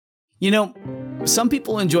You know, some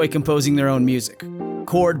people enjoy composing their own music,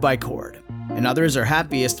 chord by chord, and others are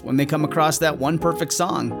happiest when they come across that one perfect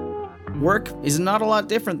song. Work is not a lot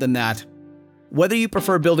different than that. Whether you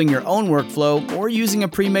prefer building your own workflow or using a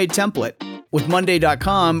pre-made template, with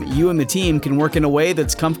Monday.com, you and the team can work in a way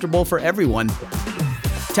that's comfortable for everyone.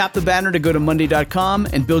 Tap the banner to go to Monday.com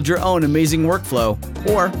and build your own amazing workflow,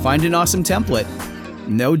 or find an awesome template.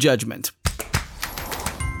 No judgment.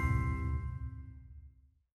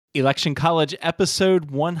 Election College,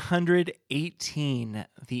 episode 118,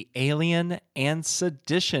 the Alien and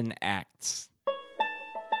Sedition Acts.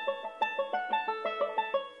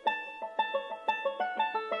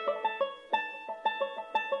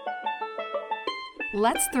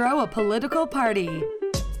 Let's throw a political party.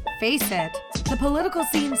 Face it, the political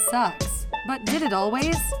scene sucks, but did it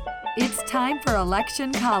always? It's time for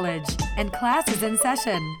Election College, and class is in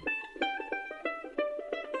session.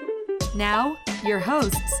 Now, your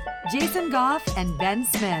hosts, Jason Goff and Ben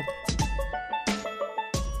Smith.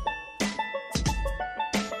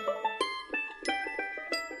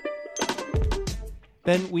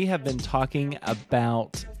 Ben, we have been talking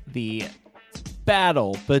about the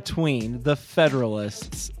battle between the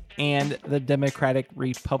Federalists and the Democratic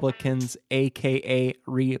Republicans, aka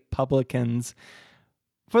Republicans,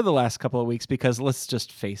 for the last couple of weeks, because let's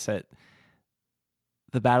just face it,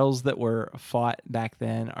 the battles that were fought back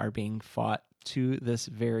then are being fought to this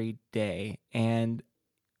very day. And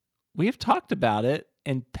we have talked about it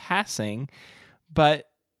in passing, but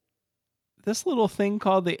this little thing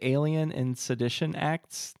called the Alien and Sedition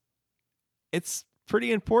Acts, it's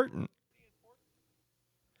pretty important.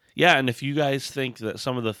 Yeah, and if you guys think that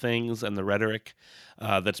some of the things and the rhetoric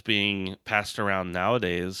that's being passed around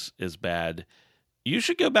nowadays is bad, you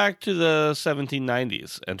should go back to the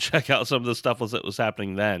 1790s and check out some of the stuff that was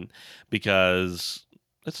happening then, because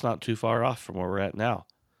it's not too far off from where we're at now.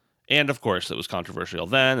 And, of course, it was controversial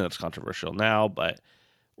then, and it's controversial now, but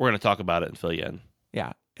we're going to talk about it and fill you in.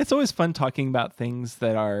 Yeah, it's always fun talking about things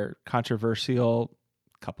that are controversial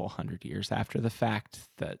a couple hundred years after the fact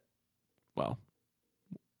that, well,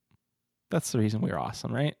 that's the reason we're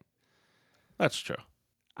awesome, right? That's true.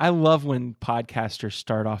 I love when podcasters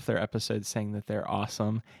start off their episodes saying that they're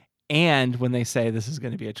awesome, and when they say this is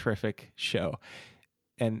going to be a terrific show.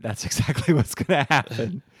 And that's exactly what's going to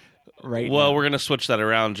happen right now. Well, we're going to switch that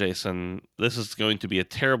around, Jason. This is going to be a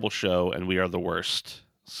terrible show, and we are the worst.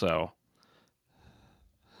 So,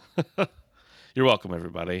 you're welcome,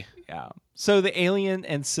 everybody. Yeah. So the Alien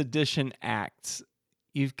and Sedition Acts,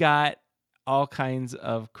 you've got all kinds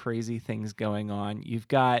of crazy things going on. You've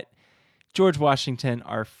got George Washington,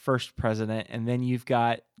 our first president, and then you've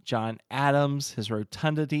got John Adams. His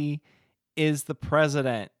rotundity is the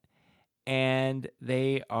president, and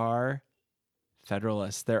they are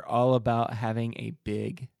Federalists. They're all about having a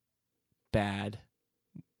big, bad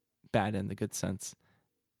in the good sense,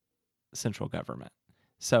 central government.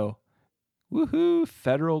 So, woohoo,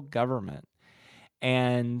 federal government.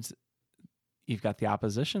 And you've got the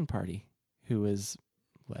opposition party, who is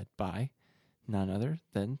led by none other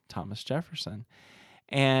than Thomas Jefferson.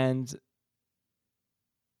 And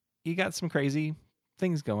you got some crazy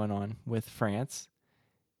things going on with France.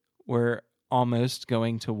 We're almost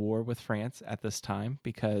going to war with France at this time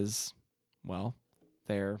because, well,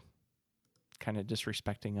 they're kind of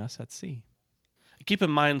disrespecting us at sea. Keep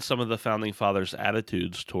in mind some of the Founding Fathers'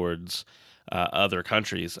 attitudes towards other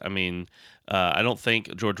countries. I mean, I don't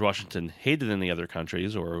think George Washington hated any other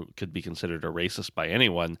countries or could be considered a racist by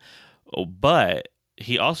anyone, but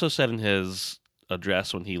he also said in his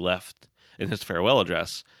address when he left, in his farewell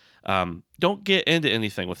address, don't get into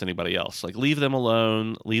anything with anybody else. Like, leave them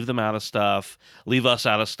alone, leave them out of stuff, leave us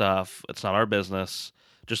out of stuff. It's not our business.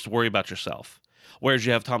 Just worry about yourself. Whereas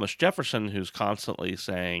you have Thomas Jefferson, who's constantly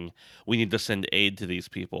saying, we need to send aid to these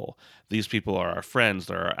people. These people are our friends.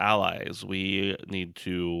 They're our allies. We need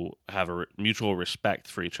to have a mutual respect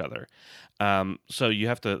for each other. So you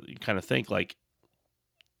have to kind of think, like,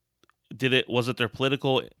 was it their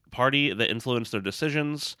political party that influenced their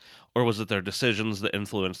decisions, or was it their decisions that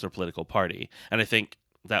influenced their political party? And I think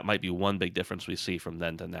that might be one big difference we see from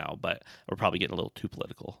then to now, but we're probably getting a little too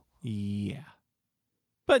political. Yeah.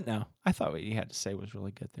 But no, I thought what you had to say was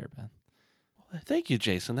really good there, Ben. Thank you,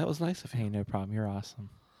 Jason. That was nice of you. Hey, no problem. You're awesome.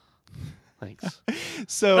 Thanks.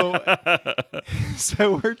 So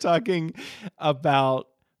we're talking about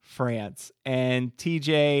France, and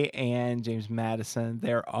TJ and James Madison.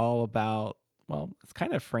 They're all about, well, it's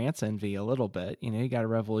kind of France envy a little bit. You know, you got a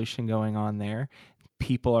revolution going on there.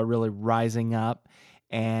 People are really rising up,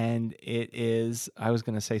 and it is, I was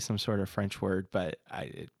going to say some sort of French word, but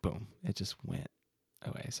boom, it just went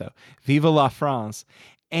away. So, Vive la France.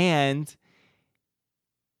 And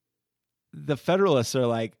the Federalists are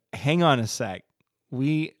like, hang on a sec.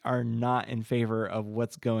 We are not in favor of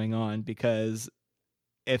what's going on, because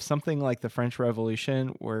if something like the French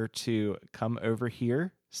Revolution were to come over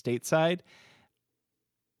here stateside,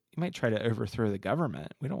 you might try to overthrow the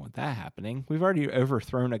government. We don't want that happening. We've already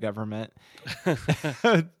overthrown a government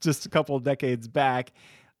just a couple of decades back.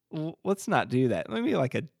 Let's not do that. Maybe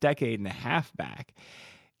like a decade and a half back.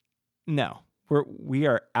 No, we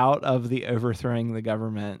are out of the overthrowing the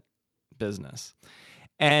government business.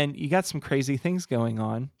 And you got some crazy things going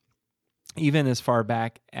on, even as far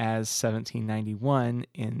back as 1791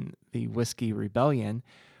 in the Whiskey Rebellion,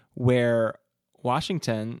 where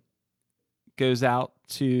Washington goes out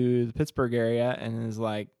to the Pittsburgh area and is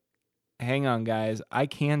like, hang on, guys, I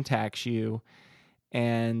can tax you.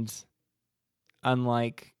 And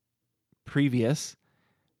unlike previous,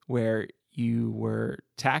 where you were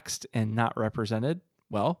taxed and not represented,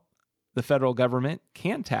 well, the federal government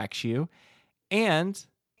can tax you and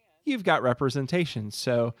you've got representation.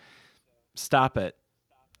 So stop it.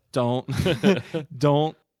 Don't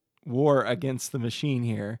war against the machine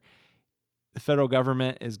here. The federal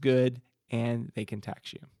government is good and they can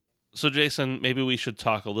tax you. So, Jason, maybe we should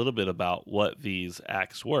talk a little bit about what these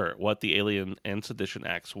acts were, what the Alien and Sedition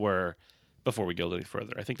Acts were, before we go any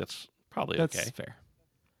further. I think that's probably okay. That's fair.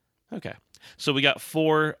 Okay. So we got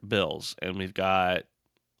 4 bills, and we've got,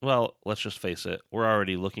 well, let's just face it, we're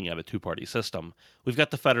already looking at a 2-party system. We've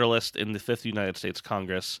got the Federalists in the 5th United States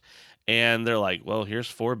Congress, and they're like, well, here's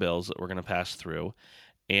 4 bills that we're going to pass through.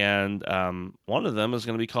 And one of them is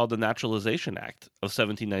going to be called the Naturalization Act of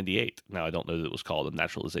 1798. Now, I don't know that it was called the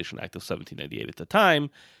Naturalization Act of 1798 at the time,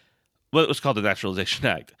 but it was called the Naturalization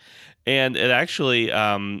Act. And it actually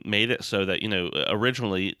made it so that,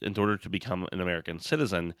 originally, in order to become an American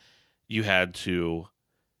citizen, you had to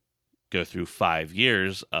go through 5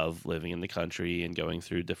 years of living in the country and going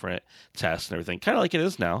through different tests and everything, kind of like it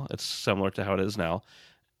is now. It's similar to how it is now.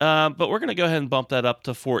 But we're going to go ahead and bump that up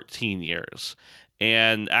to 14 years.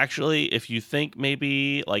 And actually, if you think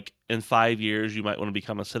maybe like in 5 years you might want to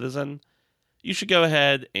become a citizen, you should go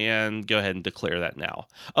ahead and declare that now.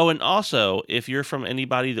 Oh, and also, if you're from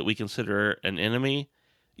anybody that we consider an enemy,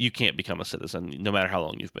 you can't become a citizen, no matter how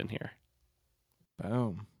long you've been here.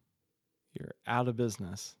 Boom. You're out of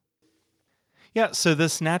business. Yeah, so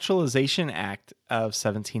this Naturalization Act of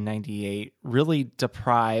 1798 really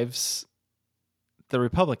deprives the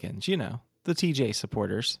Republicans, the TJ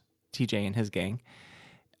supporters, TJ and his gang,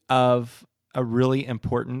 of a really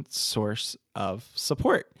important source of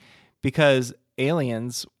support. Because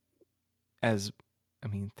aliens,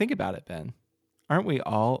 think about it, Ben. Aren't we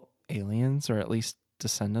all aliens, or at least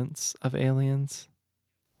descendants of aliens?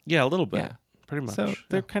 Yeah, a little bit. Yeah. Pretty much. So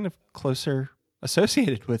they're kind of closer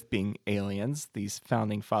associated with being aliens, these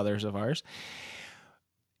founding fathers of ours.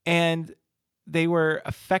 And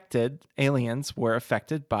aliens were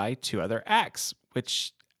affected by 2 other acts,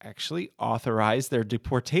 which actually authorized their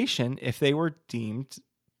deportation if they were deemed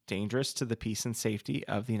dangerous to the peace and safety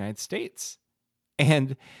of the United States.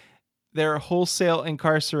 And their wholesale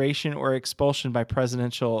incarceration or expulsion by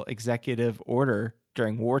presidential executive order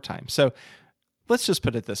during wartime. So let's just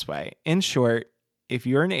put it this way. In short, if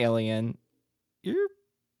you're an alien, you're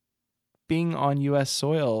being on U.S.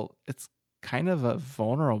 soil. It's kind of a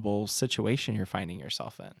vulnerable situation you're finding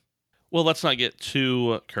yourself in. Well, let's not get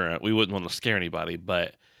too current. We wouldn't want to scare anybody,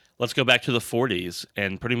 but let's go back to the 40s.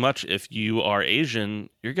 And pretty much if you are Asian,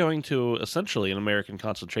 you're going to essentially an American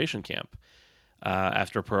concentration camp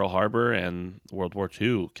after Pearl Harbor and World War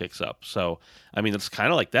II kicks up. So, it's kind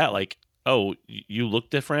of like that. Like, oh, you look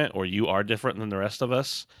different or you are different than the rest of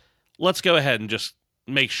us. Let's go ahead and just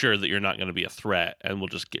make sure that you're not going to be a threat and we'll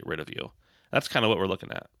just get rid of you. That's kind of what we're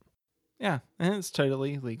looking at. Yeah, and it's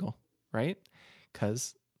totally legal, right?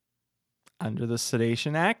 Because under the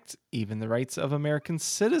Sedition Act, even the rights of American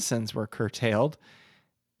citizens were curtailed,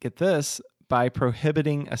 get this, by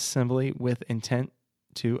prohibiting assembly with intent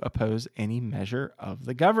to oppose any measure of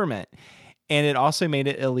the government. And it also made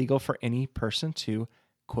it illegal for any person to,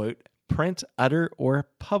 quote, print, utter, or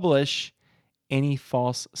publish any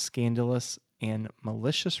false, scandalous, and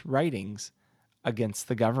malicious writings against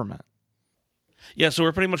the government. Yeah, so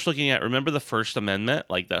we're pretty much looking at, remember the First Amendment,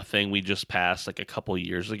 like that thing we just passed like a couple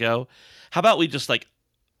years ago? How about we just like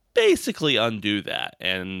basically undo that?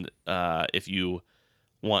 And if you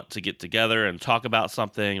want to get together and talk about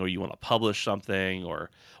something, or you want to publish something or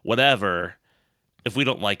whatever, if we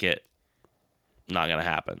don't like it, not going to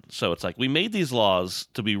happen. So it's like we made these laws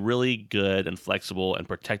to be really good and flexible and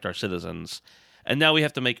protect our citizens. And now we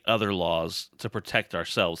have to make other laws to protect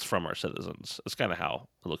ourselves from our citizens. That's kind of how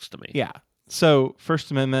it looks to me. Yeah. So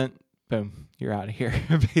First Amendment, boom, you're out of here,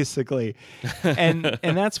 basically. And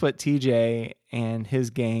that's what TJ and his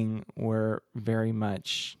gang were very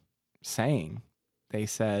much saying. They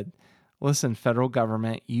said, listen, federal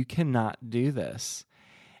government, you cannot do this.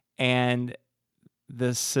 And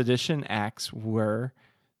the Sedition Acts were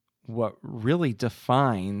what really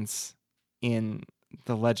defines in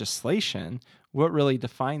the legislation, what really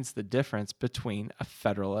defines the difference between a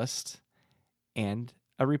Federalist and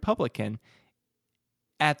a Republican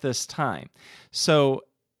at this time. So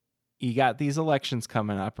you got these elections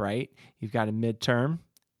coming up, right? You've got a midterm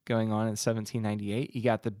going on in 1798. You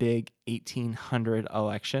got the big 1800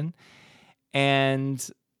 election. And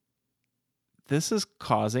this is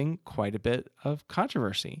causing quite a bit of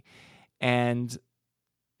controversy. And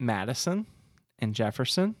Madison and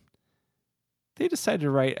Jefferson, they decided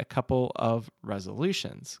to write a couple of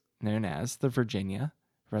resolutions known as the Virginia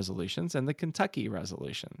Resolutions and the Kentucky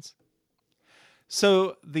Resolutions.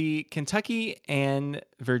 So the Kentucky and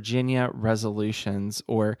Virginia Resolutions,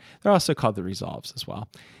 or they're also called the Resolves as well,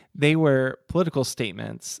 they were political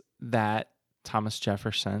statements that Thomas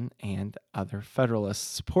Jefferson and other Federalists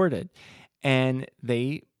supported. And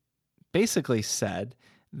they basically said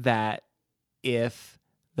that if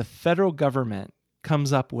the federal government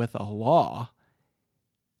comes up with a law,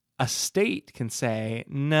 a state can say,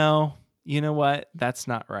 no, you know what? That's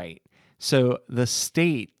not right. So the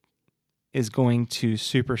state is going to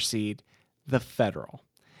supersede the federal.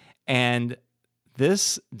 And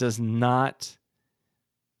this does not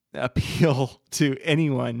appeal to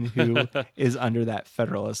anyone who is under that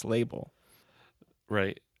Federalist label.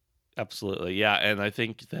 Right. Absolutely. Yeah. And I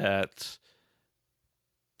think that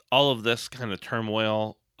all of this kind of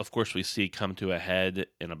turmoil, of course, we see come to a head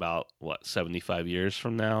in about, 75 years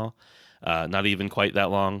from now? Not even quite that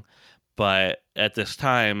long. But at this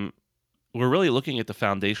time, we're really looking at the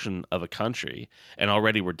foundation of a country, and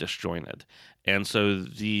already we're disjointed. And so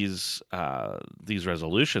these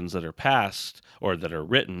resolutions that are passed or that are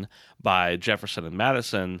written by Jefferson and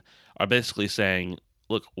Madison are basically saying,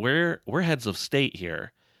 look, we're heads of state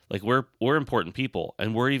here. Like we're important people,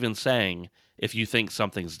 and we're even saying if you think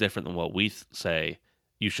something's different than what we say,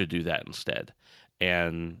 you should do that instead.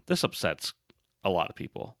 And this upsets a lot of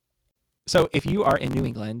people. So if you are in New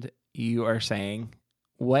England, you are saying,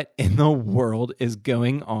 what in the world is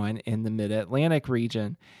going on in the Mid-Atlantic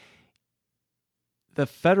region? The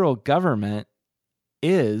federal government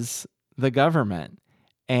is the government,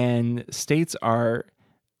 and states are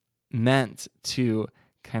meant to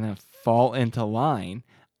kind of fall into line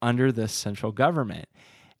under the central government.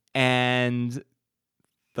 And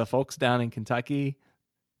the folks down in Kentucky,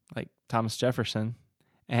 like Thomas Jefferson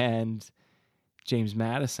and James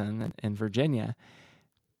Madison in Virginia,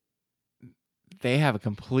 they have a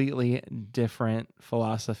completely different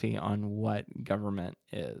philosophy on what government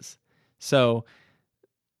is. So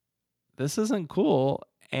this isn't cool.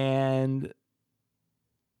 And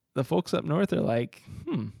the folks up north are like,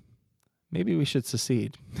 maybe we should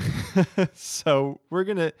secede. So we're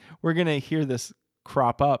gonna hear this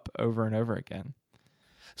crop up over and over again.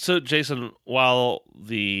 So Jason, while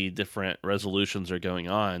the different resolutions are going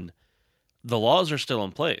on, the laws are still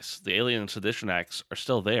in place. The Alien and Sedition Acts are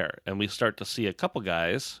still there. And we start to see a couple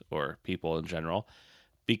guys, or people in general,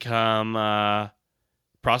 become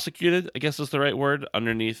prosecuted, I guess is the right word,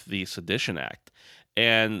 underneath the Sedition Act.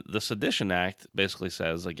 And the Sedition Act basically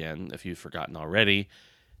says, again, if you've forgotten already,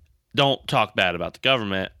 don't talk bad about the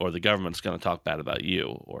government, or the government's going to talk bad about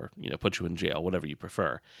you, or put you in jail, whatever you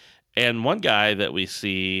prefer. And one guy that we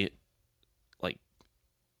see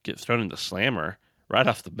get thrown into slammer right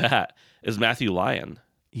off the bat is Matthew Lyon.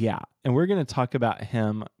 Yeah, and we're going to talk about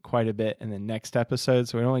him quite a bit in the next episode,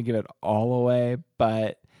 so we don't want to give it all away,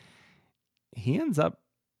 but he ends up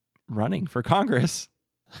running for Congress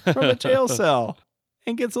from a jail cell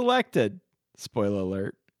and gets elected. Spoiler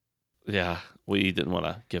alert. Yeah, we didn't want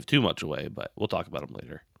to give too much away, but we'll talk about him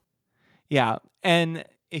later. Yeah, and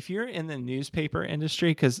if you're in the newspaper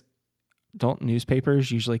industry, because don't newspapers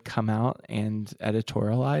usually come out and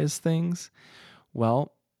editorialize things?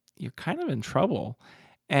 Well, you're kind of in trouble.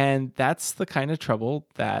 And that's the kind of trouble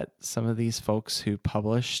that some of these folks who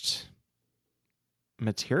published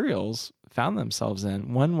materials found themselves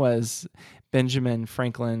in. One was Benjamin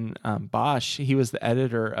Franklin Bosch. He was the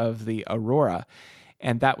editor of the Aurora,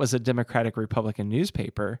 and that was a Democratic Republican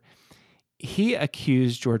newspaper. He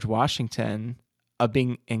accused George Washington of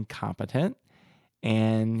being incompetent,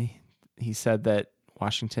 and he said that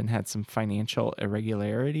Washington had some financial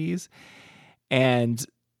irregularities, and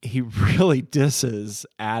he really disses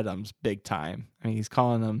Adams big time. I mean, he's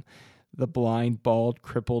calling him the blind, bald,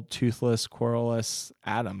 crippled, toothless, querulous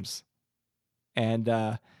Adams.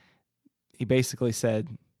 And he basically said,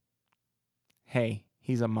 hey,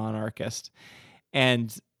 he's a monarchist.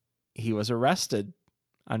 And he was arrested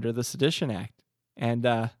under the Sedition Act. And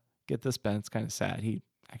get this, Ben, it's kind of sad. He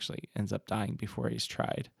actually ends up dying before he's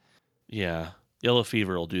tried. Yeah. Yellow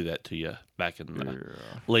fever will do that to you back in the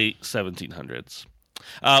late 1700s.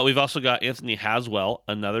 We've also got Anthony Haswell,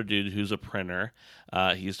 another dude who's a printer.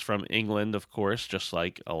 He's from England, of course, just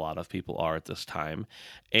like a lot of people are at this time.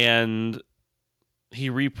 And he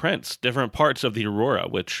reprints different parts of the Aurora,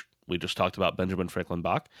 which we just talked about, Benjamin Franklin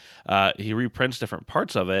Bach. He reprints different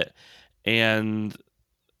parts of it, and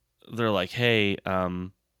they're like, hey,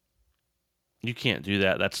 you can't do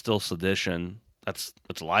that. That's still sedition. It's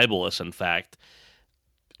libelous, in fact.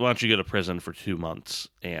 Why don't you go to prison for 2 months,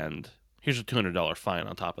 and here's a $200 fine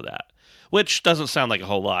on top of that, which doesn't sound like a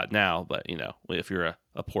whole lot now, but, you know, if you're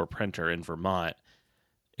a poor printer in Vermont,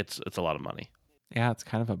 it's a lot of money. Yeah, it's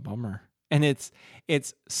kind of a bummer. And it's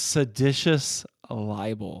seditious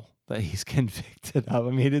libel that he's convicted of.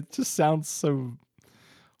 I mean, it just sounds so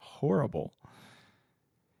horrible.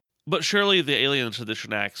 But surely the Alien and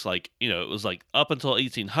Sedition Acts, like, you know, it was like up until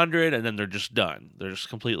 1800, and then they're just done. They're just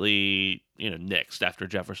completely, you know, nixed after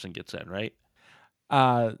Jefferson gets in, right?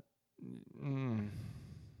 Oh.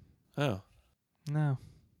 No.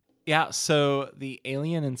 Yeah, so the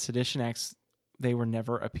Alien and Sedition Acts, they were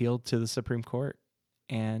never appealed to the Supreme Court.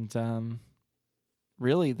 And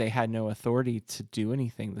really, they had no authority to do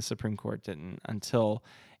anything. The Supreme Court didn't until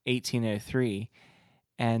 1803.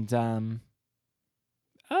 And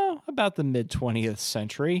about the mid-20th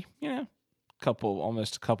century, you know,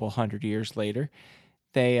 almost a couple hundred years later,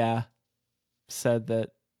 they said that,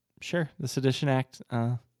 sure, the Sedition Act,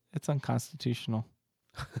 it's unconstitutional.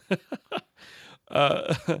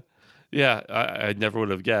 Yeah, I never would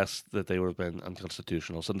have guessed that they would have been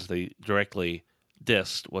unconstitutional, since they directly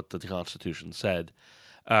dissed what the Constitution said.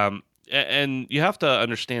 And you have to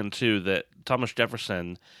understand, too, that Thomas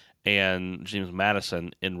Jefferson and James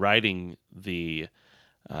Madison, in writing the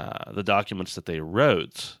documents that they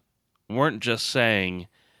wrote, weren't just saying,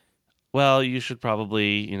 well, you should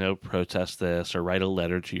probably, you know, protest this or write a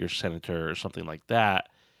letter to your senator or something like that.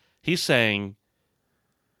 He's saying,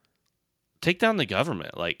 take down the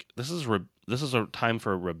government. Like, this is a time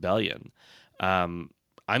for a rebellion.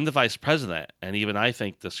 I'm the vice president, and even I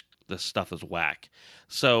think this stuff is whack.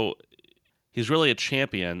 So he's really a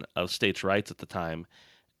champion of states' rights at the time,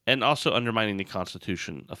 and also undermining the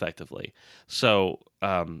Constitution effectively. So,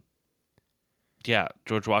 yeah,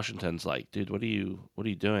 George Washington's like, dude, what are you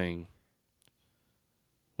doing?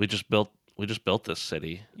 We just built this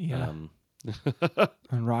city. Yeah.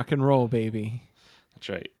 And rock and roll, baby. That's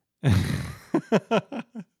right.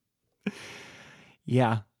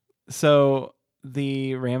 Yeah. So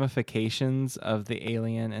the ramifications of the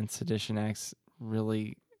Alien and Sedition Acts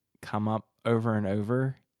really come up over and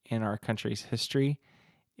over in our country's history.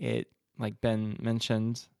 It, like Ben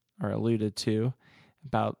mentioned or alluded to,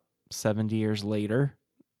 about 70 years later,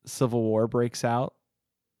 Civil War breaks out.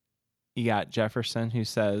 You got Jefferson, who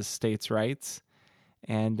says states' rights.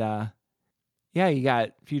 And, you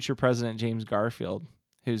got future President James Garfield,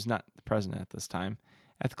 who's not the president at this time.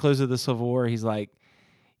 At the close of the Civil War, he's like,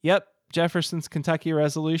 yep, Jefferson's Kentucky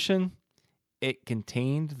Resolution, it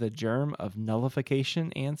contained the germ of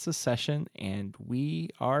nullification and secession, and we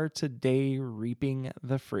are today reaping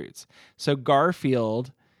the fruits. So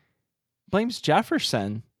Garfield blames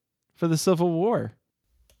Jefferson for the Civil War.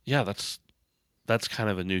 Yeah, that's kind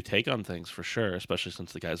of a new take on things for sure, especially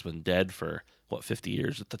since the guy's been dead for, 50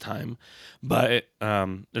 years at the time. But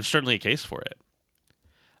there's certainly a case for it.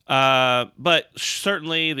 But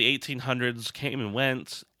certainly the 1800s came and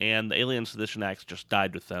went, and the Alien Sedition Acts just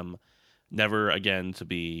died with them, never again to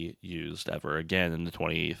be used ever again in the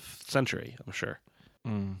 20th century, I'm sure.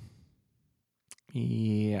 Mm.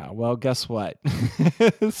 Yeah, well, guess what?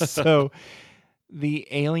 So the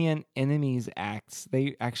Alien Enemies Acts,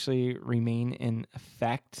 they actually remain in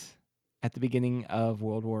effect at the beginning of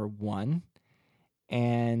World War I,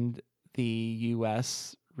 and the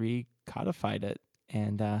U.S. recodified it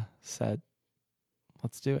and said,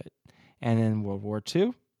 let's do it. And in World War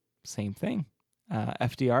II, same thing.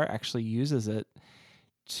 FDR actually uses it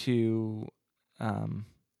to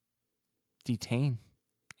detain,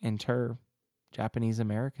 inter Japanese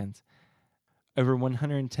Americans. Over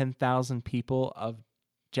 110,000 people of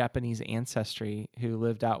Japanese ancestry who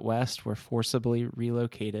lived out west were forcibly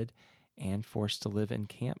relocated and forced to live in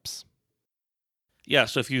camps. Yeah,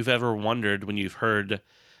 so if you've ever wondered, when you've heard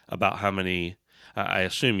about how many, I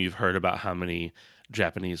assume you've heard about how many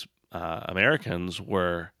Japanese Americans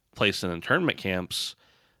were placed in internment camps,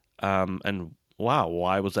 and wow,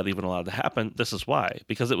 why was that even allowed to happen? This is why,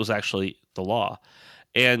 because it was actually the law.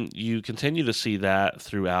 And you continue to see that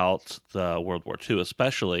throughout the World War II,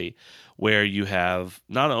 especially where you have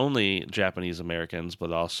not only Japanese Americans,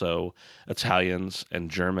 but also Italians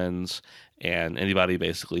and Germans and anybody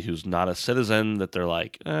basically who's not a citizen that they're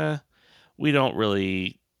like, we don't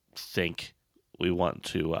really think we want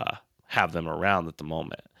to have them around at the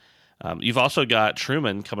moment. You've also got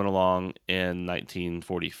Truman coming along in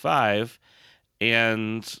 1945,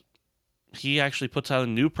 and he actually puts out a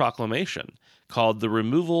new proclamation called the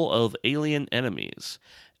Removal of Alien Enemies.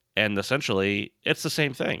 And essentially, it's the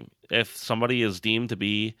same thing. If somebody is deemed to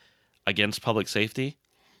be against public safety,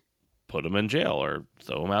 put them in jail or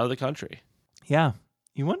throw them out of the country. Yeah.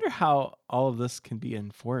 You wonder how all of this can be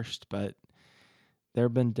enforced, but there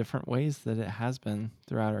have been different ways that it has been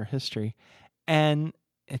throughout our history. And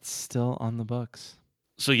it's still on the books.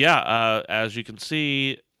 So yeah, as you can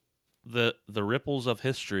see, the ripples of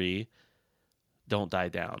history don't die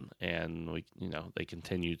down, and they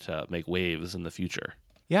continue to make waves in the future.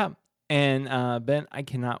 Yeah. And Ben, I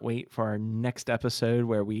cannot wait for our next episode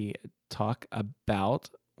where we talk about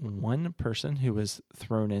one person who was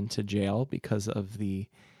thrown into jail because of the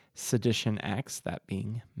sedition acts, that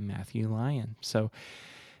being Matthew Lyon. So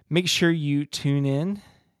make sure you tune in.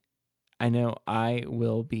 I know I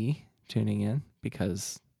will be tuning in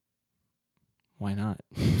because why not?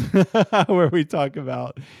 Where we talk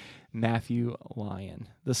about Matthew Lyon,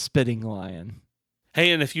 the spitting lion.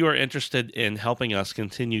 Hey, and if you are interested in helping us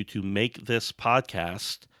continue to make this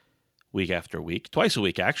podcast week after week, twice a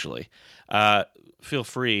week actually, feel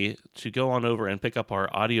free to go on over and pick up our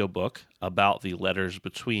audiobook about the letters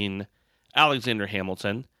between Alexander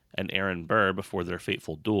Hamilton and Aaron Burr before their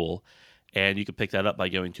fateful duel. And you can pick that up by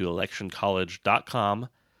going to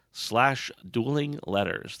electioncollege.com/dueling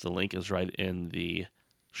letters. The link is right in the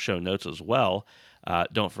show notes as well.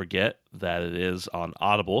 Don't forget that it is on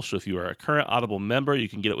Audible. So if you are a current Audible member, you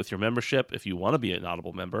can get it with your membership. If you want to be an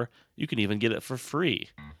Audible member, you can even get it for free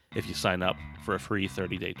if you sign up for a free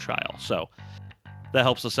 30-day trial. So that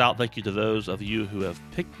helps us out. Thank you to those of you who have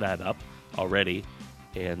picked that up already.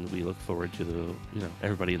 And we look forward to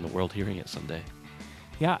everybody in the world hearing it someday.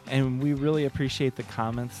 Yeah, and we really appreciate the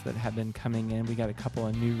comments that have been coming in. We got a couple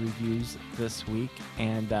of new reviews this week.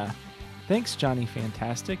 And thanks, Johnny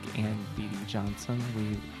Fantastic and B.D. Johnson.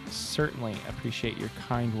 We certainly appreciate your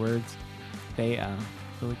kind words. They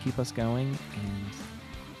really keep us going. And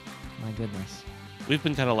my goodness. We've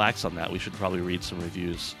been kind of lax on that. We should probably read some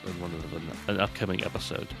reviews in an upcoming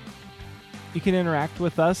episode. You can interact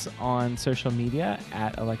with us on social media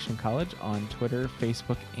at Election College on Twitter,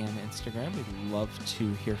 Facebook, and Instagram. We'd love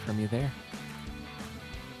to hear from you there.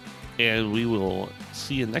 And we will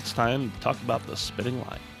see you next time to talk about the spitting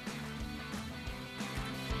lion.